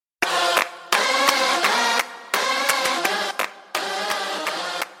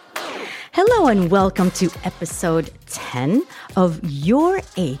Hello and welcome to episode 10 of Your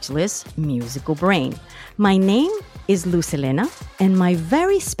Ageless Musical Brain. My name is Lucelena, and my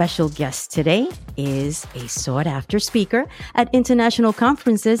very special guest today is a sought-after speaker at international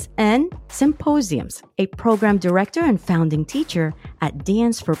conferences and symposiums, a program director and founding teacher at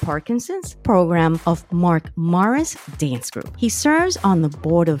Dance for Parkinson's program of Mark Morris Dance Group. He serves on the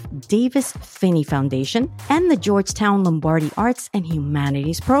board of Davis Finney Foundation and the Georgetown Lombardi Arts and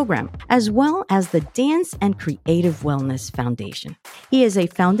Humanities program, as well as the Dance and Creative Wellness Foundation. He is a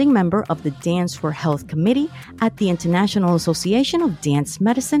founding member of the Dance for Health Committee at the International Association of Dance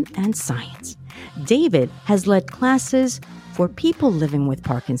Medicine and Science. David has led classes for people living with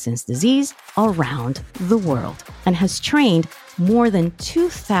Parkinson's disease around the world and has trained more than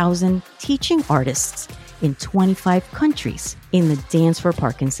 2,000 teaching artists in 25 countries in the Dance for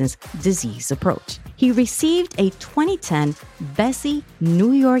Parkinson's disease approach. He received a 2010 Bessie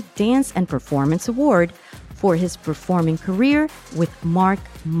New York Dance and Performance Award for his performing career with Mark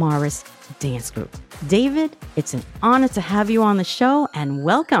Morris Dance Group. David, it's an honor to have you on the show, and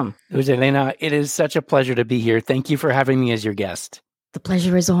welcome. Elena, it is such a pleasure to be here. Thank you for having me as your guest. The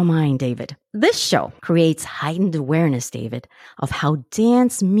pleasure is all mine, David. This show creates heightened awareness, David, of how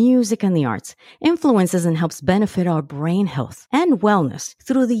dance, music, and the arts influences and helps benefit our brain health and wellness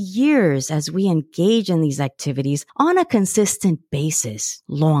through the years as we engage in these activities on a consistent basis,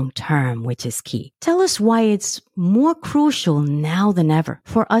 long term, which is key. Tell us why it's more crucial now than ever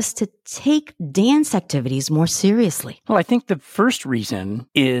for us to take dance activities more seriously. Well, I think the first reason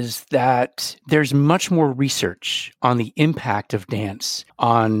is that there's much more research on the impact of dance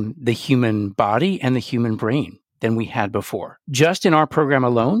on the human body and the human brain than we had before. Just in our program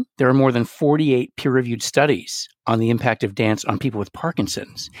alone, there are more than 48 peer-reviewed studies on the impact of dance on people with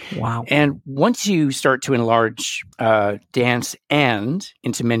Parkinson's. Wow. And once you start to enlarge dance and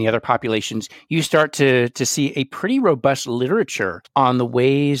into many other populations, you start to see a pretty robust literature on the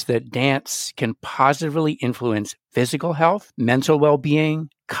ways that dance can positively influence physical health, mental well-being,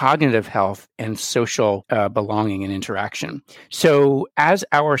 cognitive health, and social belonging and interaction. So as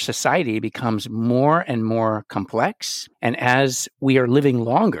our society becomes more and more complex, and as we are living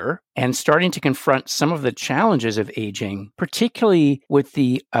longer and starting to confront some of the challenges of aging, particularly with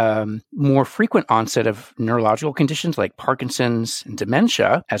the more frequent onset of neurological conditions like Parkinson's and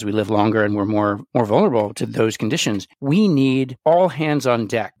dementia, as we live longer and we're more vulnerable to those conditions, we need all hands on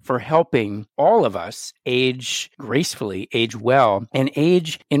deck for helping all of us age gracefully, age well, and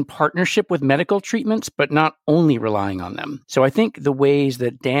age in partnership with medical treatments, but not only relying on them. So I think the ways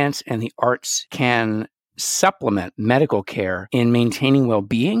that dance and the arts can supplement medical care in maintaining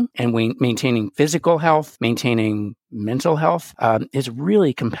well-being and maintaining physical health, maintaining mental health is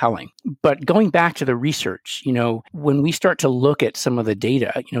really compelling. But going back to the research, when we start to look at some of the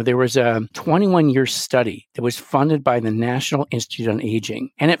data, there was a 21-year study that was funded by the National Institute on Aging,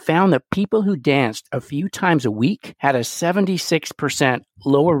 and it found that people who danced a few times a week had a 76%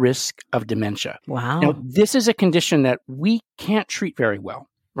 lower risk of dementia. Wow. Now, this is a condition that we can't treat very well,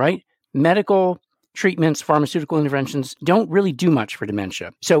 right? Medical treatments, pharmaceutical interventions don't really do much for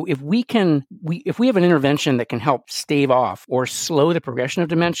dementia. So if we have an intervention that can help stave off or slow the progression of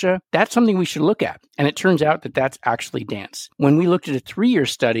dementia, that's something we should look at. And it turns out that that's actually dance. When we looked at a 3-year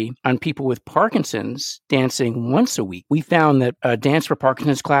study on people with Parkinson's dancing once a week, we found that a Dance for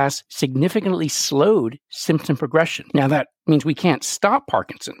Parkinson's class significantly slowed symptom progression. Now that means we can't stop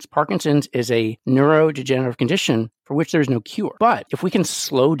Parkinson's. Parkinson's is a neurodegenerative condition for which there's no cure. But if we can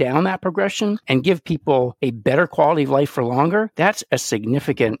slow down that progression and give people a better quality of life for longer, that's a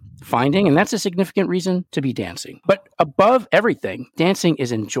significant finding, and that's a significant reason to be dancing. But above everything, dancing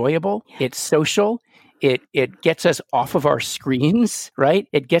is enjoyable, it's social, It gets us off of our screens, right?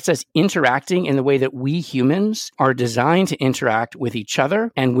 It gets us interacting in the way that we humans are designed to interact with each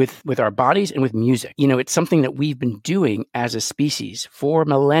other and with our bodies and with music. It's something that we've been doing as a species for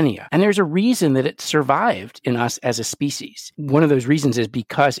millennia. And there's a reason that it survived in us as a species. One of those reasons is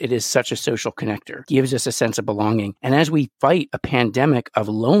because it is such a social connector, gives us a sense of belonging. And as we fight a pandemic of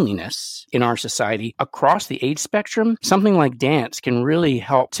loneliness in our society across the age spectrum, something like dance can really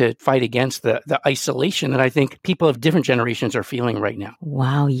help to fight against the isolation that I think people of different generations are feeling right now.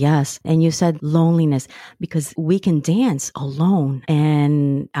 Wow, yes. And you said loneliness because we can dance alone.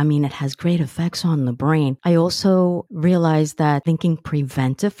 And it has great effects on the brain. I also realized that thinking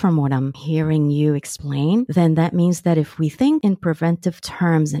preventive from what I'm hearing you explain, then that means that if we think in preventive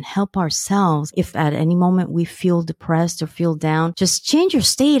terms and help ourselves, if at any moment we feel depressed or feel down, just change your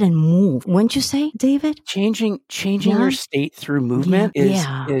state and move. Wouldn't you say, David? Changing your state through movement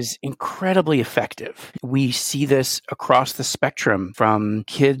is incredibly effective. We see this across the spectrum, from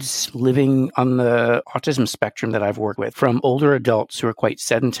kids living on the autism spectrum that I've worked with, from older adults who are quite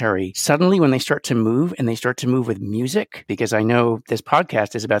sedentary. Suddenly, when they start to move, and they start to move with music, because I know this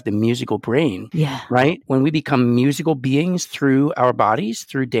podcast is about the musical brain, right? When we become musical beings through our bodies,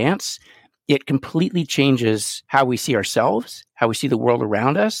 through dance, it completely changes how we see ourselves, how we see the world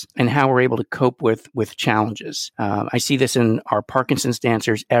around us, and how we're able to cope with challenges. I see this in our Parkinson's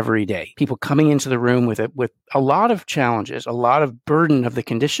dancers every day. People coming into the room with a lot of challenges, a lot of burden of the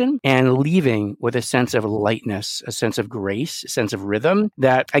condition, and leaving with a sense of lightness, a sense of grace, a sense of rhythm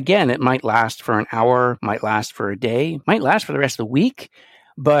that, again, it might last for an hour, might last for a day, might last for the rest of the week,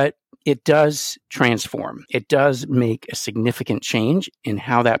 but it does transform. It does make a significant change in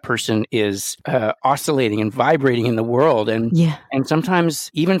how that person is oscillating and vibrating in the world. And sometimes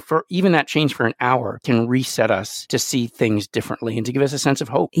even that change for an hour can reset us to see things differently and to give us a sense of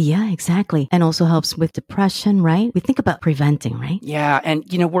hope. Yeah, exactly. And also helps with depression, right? We think about preventing, right? Yeah. And,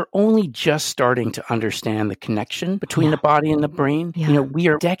 we're only just starting to understand the connection between the body and the brain. We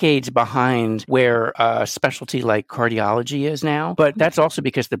are decades behind where a specialty like cardiology is now, but that's also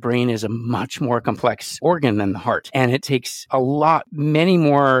because the brain is a much more complex organ than the heart. And it takes many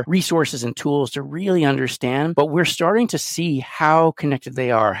more resources and tools to really understand. But we're starting to see how connected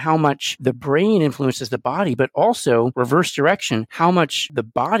they are, how much the brain influences the body, but also reverse direction, how much the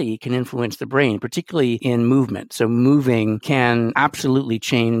body can influence the brain, particularly in movement. So moving can absolutely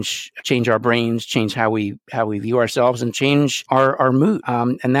change our brains, change how we view ourselves, and change our mood.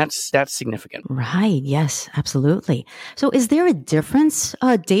 And that's significant. Right. Yes, absolutely. So is there a difference,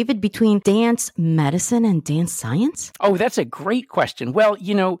 David, between dance medicine and dance science? Oh, that's a great question. Well,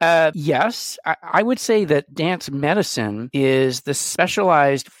 yes, I would say that dance medicine is the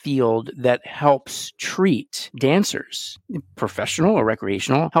specialized field that helps treat dancers, professional or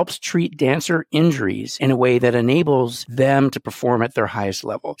recreational, helps treat dancer injuries in a way that enables them to perform at their highest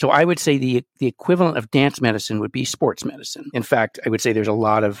level. So I would say the equivalent of dance medicine would be sports medicine. In fact, I would say there's a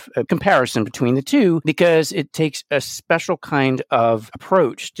lot of comparison between the two because it takes a special kind of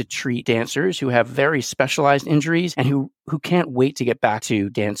approach to treat dancers who have very specialized injuries and who can't wait to get back to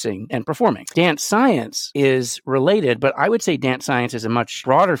dancing and performing. Dance science is related, but I would say dance science is a much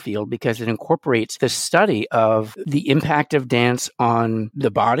broader field because it incorporates the study of the impact of dance on the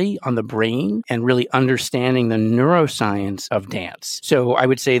body, on the brain, and really understanding the neuroscience of dance. So I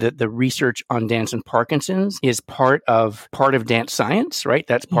would say that the research on dance and Parkinson's is part of dance science, right?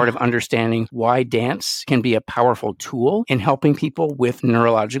 That's part of understanding why dance can be a powerful tool in helping people with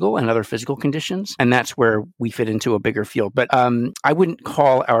neurological and other physical conditions. And that's where we fit into a bigger field. But I wouldn't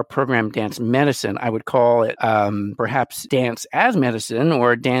call our program dance medicine. I would call it perhaps dance as medicine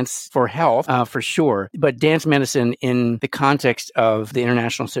or dance for health for sure. But dance medicine in the context of the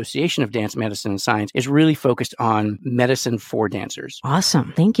International Association of Dance Medicine and Science is really focused on medicine for dancers.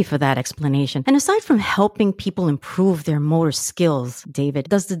 Awesome. Thank you for that explanation. And aside from helping people improve their motor skills, David,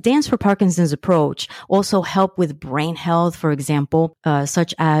 does the Dance for Parkinson's approach also help with brain health, for example,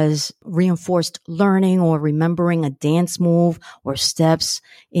 such as reinforced learning or remembering a dance move or steps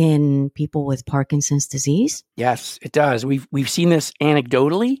in people with Parkinson's disease? Yes, it does. We've seen this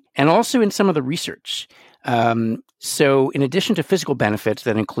anecdotally and also in some of the research. So in addition to physical benefits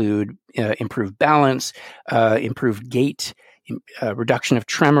that include improved balance, improved gait, reduction of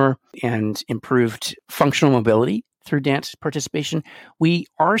tremor, and improved functional mobility through dance participation, we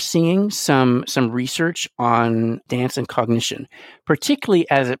are seeing some research on dance and cognition, particularly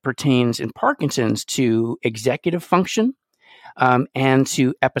as it pertains in Parkinson's to executive function and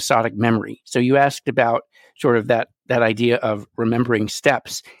to episodic memory. So you asked about sort of that idea of remembering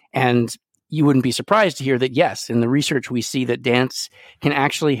steps, and you wouldn't be surprised to hear that, yes, in the research, we see that dance can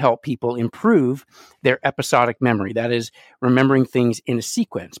actually help people improve their episodic memory. That is, remembering things in a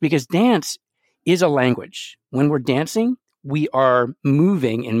sequence, because dance is a language. When we're dancing, we are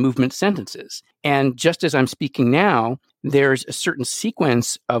moving in movement sentences. And just as I'm speaking now, there's a certain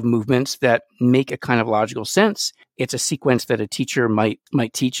sequence of movements that make a kind of logical sense. It's a sequence that a teacher might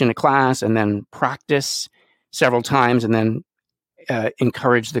teach in a class and then practice several times and then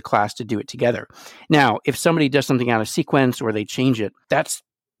encourage the class to do it together. Now, if somebody does something out of sequence or they change it, that's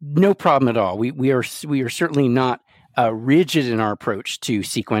no problem at all. We are certainly not rigid in our approach to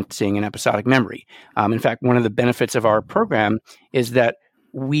sequencing and episodic memory. In fact, one of the benefits of our program is that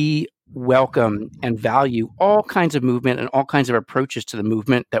we welcome and value all kinds of movement and all kinds of approaches to the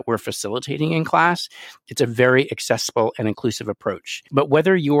movement that we're facilitating in class. It's a very accessible and inclusive approach. But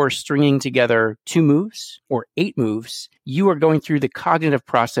whether you're stringing together 2 moves or 8 moves, you are going through the cognitive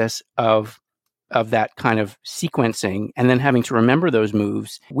process of that kind of sequencing and then having to remember those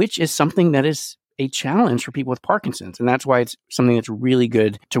moves, which is something that is a challenge for people with Parkinson's. And that's why it's something that's really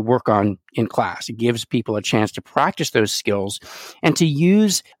good to work on in class. It gives people a chance to practice those skills and to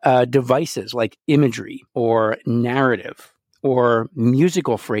use devices like imagery or narrative or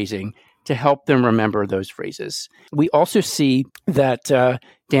musical phrasing to help them remember those phrases. We also see that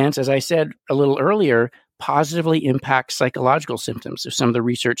dance, as I said a little earlier, positively impacts psychological symptoms. So some of the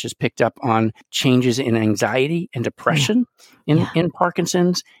research has picked up on changes in anxiety and depression in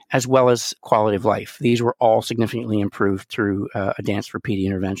Parkinson's, as well as quality of life. These were all significantly improved through a dance for PD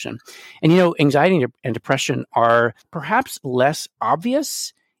intervention. And, anxiety and depression are perhaps less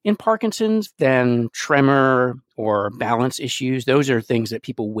obvious in Parkinson's than tremor or balance issues. Those are things that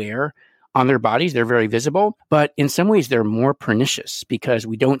people wear on their bodies. They're very visible, but in some ways they're more pernicious because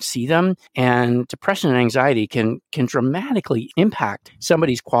we don't see them. And depression and anxiety can dramatically impact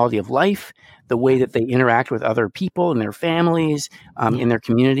somebody's quality of life, the way that they interact with other people and their families, in their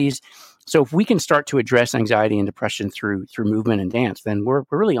communities. So if we can start to address anxiety and depression through movement and dance, then we're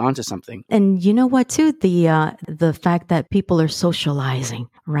really onto something. And you know what, too? The fact that people are socializing,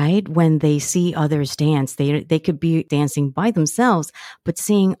 right? When they see others dance, they could be dancing by themselves, but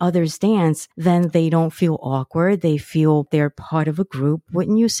seeing others dance, then they don't feel awkward. They feel they're part of a group,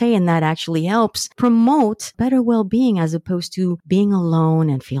 wouldn't you say? And that actually helps promote better well-being as opposed to being alone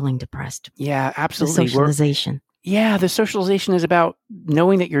and feeling depressed. Yeah, absolutely. The socialization. The socialization is about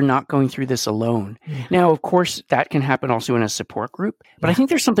knowing that you're not going through this alone. Yeah. Now, of course, that can happen also in a support group, but I think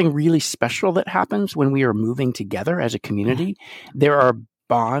there's something really special that happens when we are moving together as a community. There are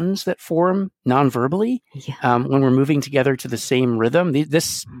bonds that form non-verbally when we're moving together to the same rhythm.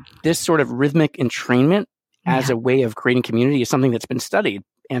 This sort of rhythmic entrainment as a way of creating community is something that's been studied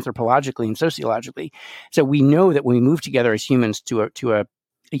anthropologically and sociologically. So we know that when we move together as humans to a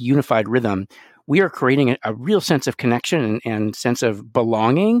unified rhythm, we are creating a real sense of connection and sense of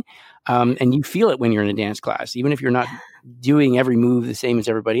belonging. And you feel it when you're in a dance class, even if you're not doing every move the same as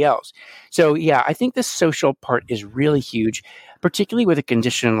everybody else. So, I think the social part is really huge, particularly with a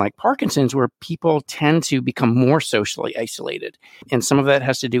condition like Parkinson's, where people tend to become more socially isolated. And some of that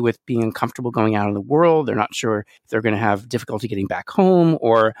has to do with being uncomfortable going out in the world. They're not sure if they're going to have difficulty getting back home,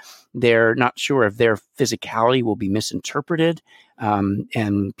 or they're not sure if their physicality will be misinterpreted.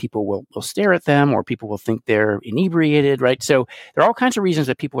 And people will stare at them, or people will think they're inebriated, right? So there are all kinds of reasons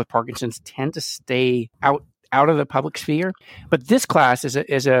that people with Parkinson's tend to stay out of the public sphere. But this class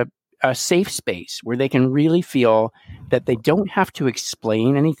is a safe space where they can really feel that they don't have to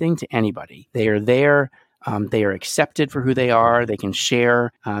explain anything to anybody. They are there. They are accepted for who they are. They can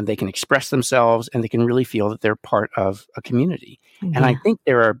share. They can express themselves, and they can really feel that they're part of a community. Yeah. And I think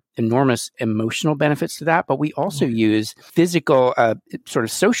there are enormous emotional benefits to that, but we also use physical, sort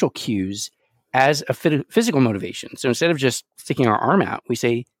of social cues as a physical motivation. So instead of just sticking our arm out, we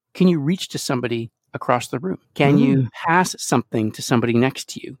say, can you reach to somebody across the room? Can you pass something to somebody next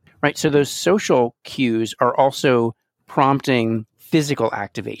to you? Right? So those social cues are also prompting physical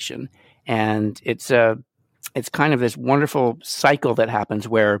activation. And it's kind of this wonderful cycle that happens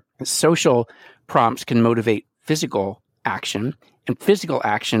where social prompts can motivate physical action, and physical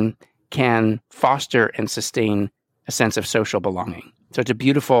action can foster and sustain a sense of social belonging. So it's a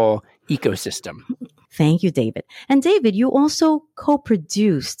beautiful ecosystem. Thank you, David. And David, you also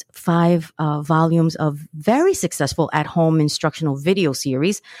co-produced 5 volumes of very successful at-home instructional video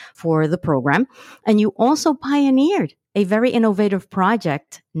series for the program. And you also pioneered a very innovative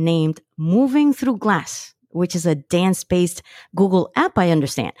project named Moving Through Glass, which is a dance-based Google app, I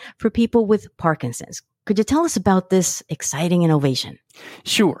understand, for people with Parkinson's. Could you tell us about this exciting innovation?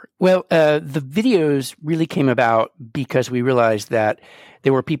 Sure. Well, the videos really came about because we realized that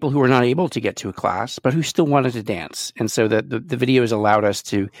there were people who were not able to get to a class, but who still wanted to dance. And so the videos allowed us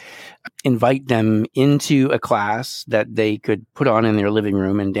to invite them into a class that they could put on in their living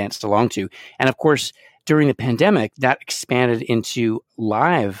room and dance along to. And of course, during the pandemic, that expanded into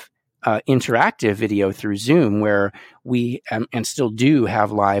live interactive video through Zoom, where we and still do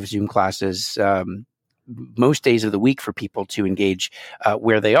have live Zoom classes most days of the week for people to engage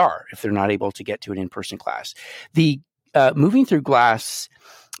where they are if they're not able to get to an in-person class. The Moving Through Glass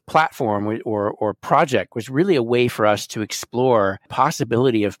platform or project was really a way for us to explore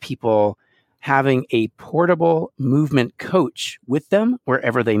possibility of people having a portable movement coach with them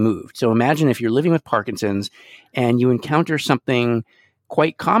wherever they moved. So imagine if you're living with Parkinson's and you encounter something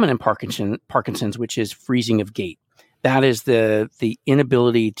quite common in Parkinson's, which is freezing of gait. That is the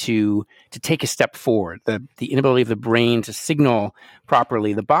inability to take a step forward, the inability of the brain to signal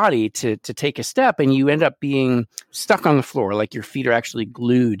properly the body to take a step, and you end up being stuck on the floor, like your feet are actually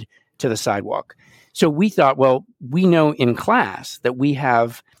glued to the sidewalk. So we thought, well, we know in class that we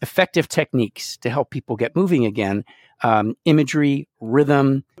have effective techniques to help people get moving again, imagery,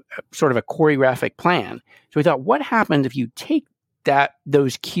 rhythm, sort of a choreographic plan. So we thought, what happened if you take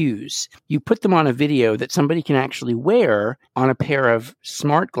those cues, you put them on a video that somebody can actually wear on a pair of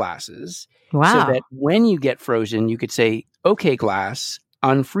smart glasses, Wow. so that when you get frozen, you could say, okay, glass,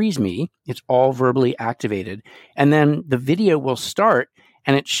 unfreeze me. It's all verbally activated. And then the video will start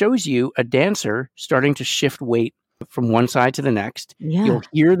and it shows you a dancer starting to shift weight from one side to the next. Yeah. You'll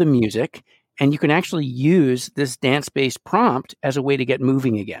hear the music and you can actually use this dance-based prompt as a way to get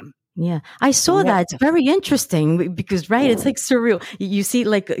moving again. Yeah, I saw that. It's very interesting because, right, it's like surreal. You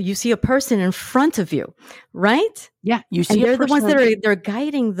see a person in front of you, right? Yeah, you see, and they're the ones that they're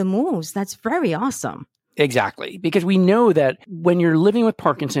guiding the moves. That's very awesome. Exactly, because we know that when you're living with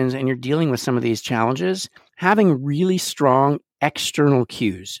Parkinson's and you're dealing with some of these challenges, having really strong external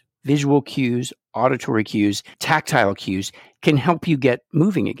cues, visual cues, auditory cues, tactile cues can help you get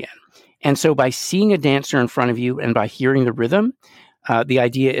moving again. And so by seeing a dancer in front of you and by hearing the rhythm, the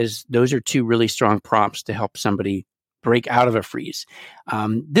idea is those are two really strong prompts to help somebody break out of a freeze.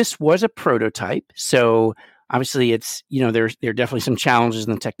 This was a prototype, so obviously it's, there are definitely some challenges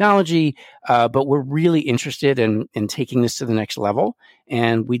in the technology, but we're really interested in taking this to the next level,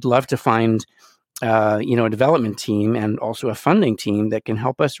 and we'd love to find a development team and also a funding team that can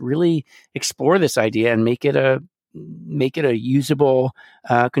help us really explore this idea and make it a usable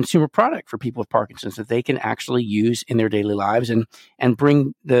consumer product for people with Parkinson's that they can actually use in their daily lives and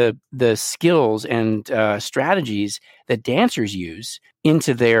bring the skills and strategies that dancers use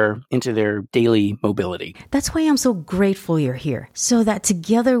into their daily mobility. That's why I'm so grateful you're here, so that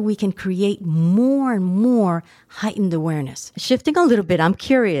together we can create more and more heightened awareness. Shifting a little bit, I'm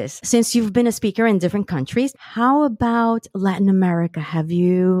curious, since you've been a speaker in different countries, how about Latin America? Have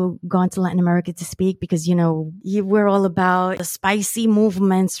you gone to Latin America to speak? Because, we're all about the spicy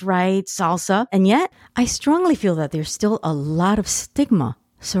movements, right? Salsa. And yet, I strongly feel that there's still a lot of stigma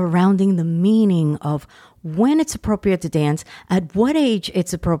surrounding the meaning of when it's appropriate to dance, at what age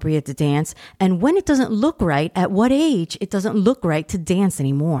it's appropriate to dance, and when it doesn't look right, at what age it doesn't look right to dance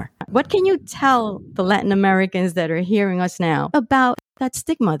anymore. What can you tell the Latin Americans that are hearing us now about that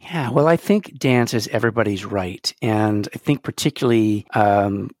stigma? Yeah, well, I think dance is everybody's right. And I think particularly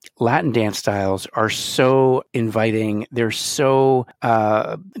Latin dance styles are so inviting. They're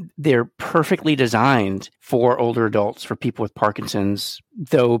they're perfectly designed for older adults, for people with Parkinson's,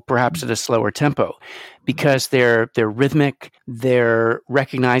 though perhaps at a slower tempo, because they're rhythmic, they're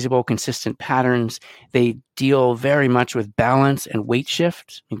recognizable, consistent patterns. They deal very much with balance and weight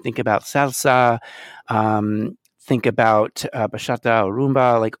shift. I mean, think about salsa, think about bachata or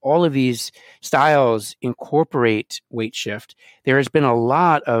rumba. Like, all of these styles incorporate weight shift. There has been a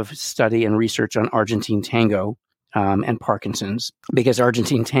lot of study and research on Argentine tango and Parkinson's, because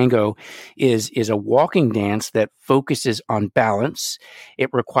Argentine tango is a walking dance that focuses on balance. It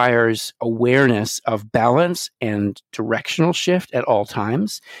requires awareness of balance and directional shift at all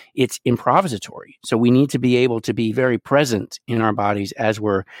times. It's improvisatory. So we need to be able to be very present in our bodies as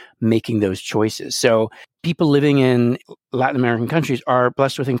we're making those choices. So people living in Latin American countries are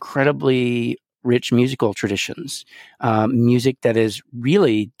blessed with incredibly rich musical traditions, music that is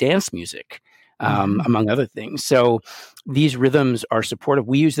really dance music. Among other things. So these rhythms are supportive.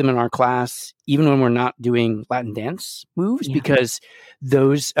 We use them in our class, even when we're not doing Latin dance moves, because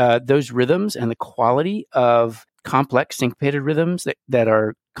those rhythms and the quality of complex syncopated rhythms that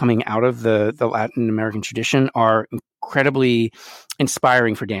are coming out of the Latin American tradition are incredibly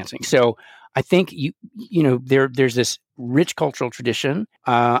inspiring for dancing. So I think there's this rich cultural tradition.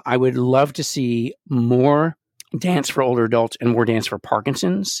 I would love to see more dance for older adults and more dance for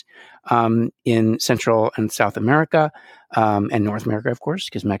Parkinson's in Central and South America and North America, of course,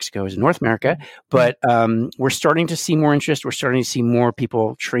 because Mexico is in North America. But we're starting to see more interest. We're starting to see more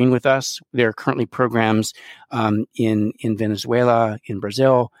people train with us. There are currently programs in Venezuela, in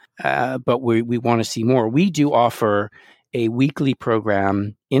Brazil, but we want to see more. We do offer a weekly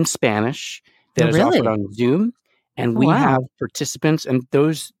program in Spanish that is offered on Zoom. And we have participants, and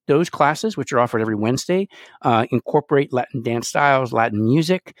those classes, which are offered every Wednesday, incorporate Latin dance styles, Latin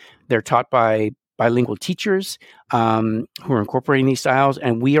music. They're taught by bilingual teachers who are incorporating these styles.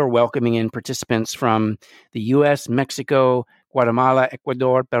 And we are welcoming in participants from the U.S., Mexico, Guatemala,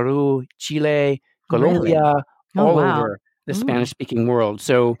 Ecuador, Peru, Chile, Colombia, all over the Spanish-speaking world.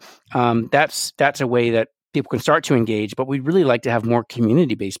 So that's a way that people can start to engage. But we'd really like to have more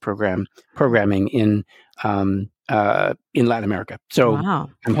community-based programming in in Latin America. So Wow.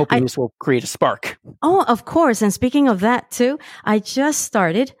 I'm hoping this will create a spark. Oh, of course. And speaking of that too, I just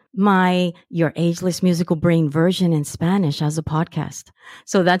started my Your Ageless Musical Brain version in Spanish as a podcast.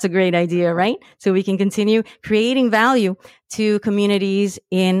 So that's a great idea, right? So we can continue creating value to communities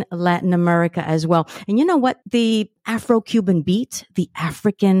in Latin America as well. And you know what? The Afro-Cuban beat, the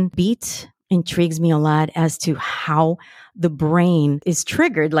African beat, intrigues me a lot as to how the brain is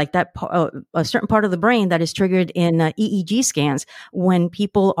triggered, like that a certain part of the brain that is triggered in EEG scans when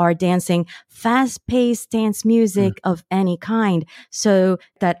people are dancing fast-paced dance music of any kind. So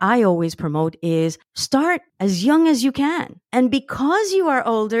that I always promote is start as young as you can. And because you are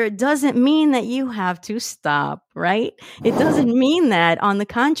older, it doesn't mean that you have to stop, right? It doesn't mean that. On the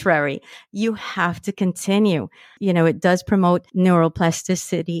contrary, you have to continue. You know, it does promote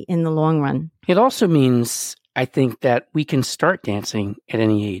neuroplasticity in the long run. It also means, I think, that we can start dancing at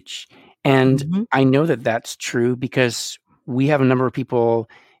any age. And I know that that's true because we have a number of people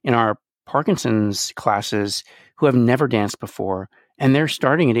in our Parkinson's classes who have never danced before, and they're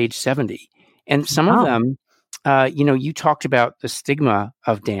starting at age 70. And some of them, you talked about the stigma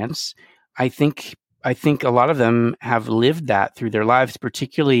of dance. I think a lot of them have lived that through their lives,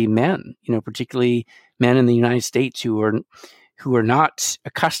 particularly men in the United States who are not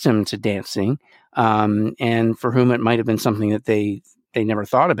accustomed to dancing, and for whom it might have been something that they never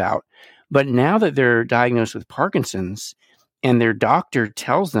thought about. But now that they're diagnosed with Parkinson's and their doctor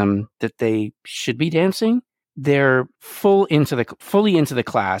tells them that they should be dancing, they're fully into the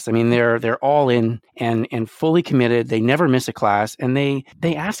class. I mean, they're all in and fully committed. They never miss a class. And they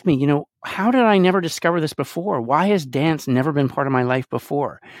ask me, how did I never discover this before? Why has dance never been part of my life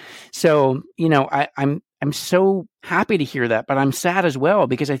before? So, I'm so happy to hear that, but I'm sad as well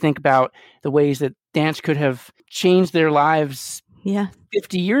because I think about the ways that dance could have changed their lives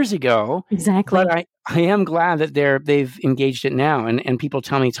 50 years ago. Exactly. But I am glad that they've engaged it now. And people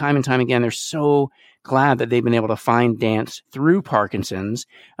tell me time and time again, they're so glad that they've been able to find dance through Parkinson's,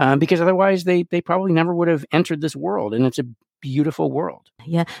 because otherwise they probably never would have entered this world. And it's a beautiful world.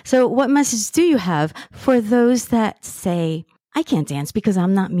 Yeah. So what message do you have for those that say, I can't dance because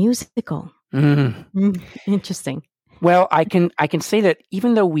I'm not musical? Interesting. Well, I can say that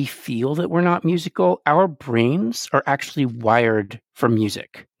even though we feel that we're not musical, our brains are actually wired for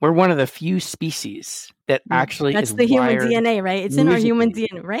music. We're one of the few species that actually That's the human DNA, right? It's in our human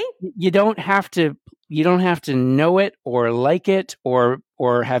DNA, right? You don't have to know it or like it or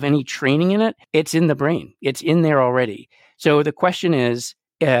have any training in it. It's in the brain. It's in there already. So the question is,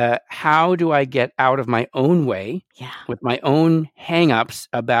 how do I get out of my own way with my own hang-ups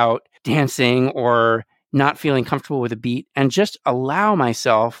about dancing or not feeling comfortable with a beat and just allow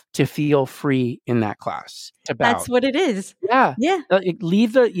myself to feel free in that class? That's what it is. Yeah.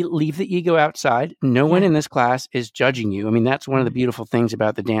 Leave the ego outside. No one in this class is judging you. I mean, that's one of the beautiful things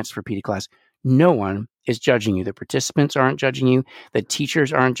about the Dance for PD class. No one is judging you. The participants aren't judging you. The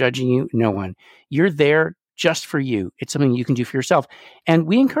teachers aren't judging you. No one. You're there just for you. It's something you can do for yourself. And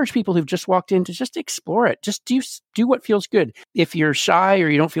we encourage people who've just walked in to just explore it. Just do what feels good. If you're shy or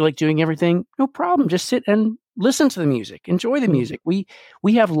you don't feel like doing everything, no problem. Just sit and listen to the music. Enjoy the music. We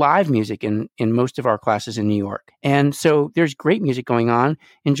have live music in most of our classes in New York. And so there's great music going on.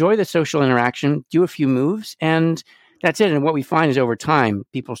 Enjoy the social interaction. Do a few moves. And that's it. And what we find is over time,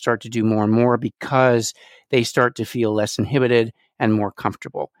 people start to do more and more because they start to feel less inhibited and more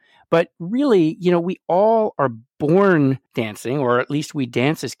comfortable. But really, we all are born dancing, or at least we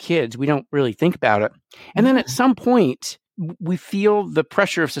dance as kids. We don't really think about it. And then at some point, we feel the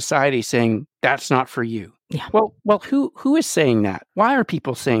pressure of society saying, that's not for you. Yeah. Well, who is saying that? Why are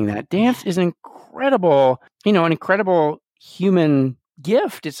people saying that? Dance is an incredible human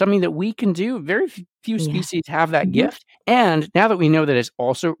gift. It's something that we can do. Very few species have that gift. And now that we know that it's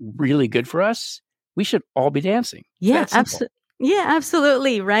also really good for us, we should all be dancing. Yeah, absolutely. Yeah,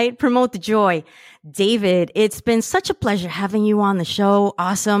 absolutely. Right. Promote the joy. David, it's been such a pleasure having you on the show.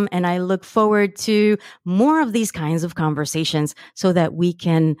 Awesome. And I look forward to more of these kinds of conversations so that we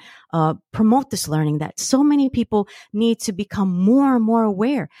can promote this learning that so many people need to become more and more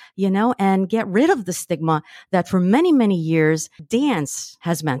aware, and get rid of the stigma that for many, many years dance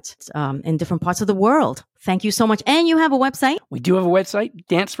has meant in different parts of the world. Thank you so much. And you have a website? We do have a website,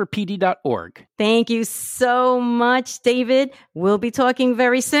 danceforpd.org. Thank you so much, David. We'll be talking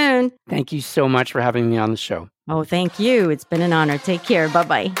very soon. Thank you so much for having me on the show. Oh, thank you. It's been an honor. Take care.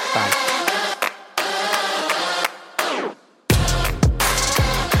 Bye-bye. Bye.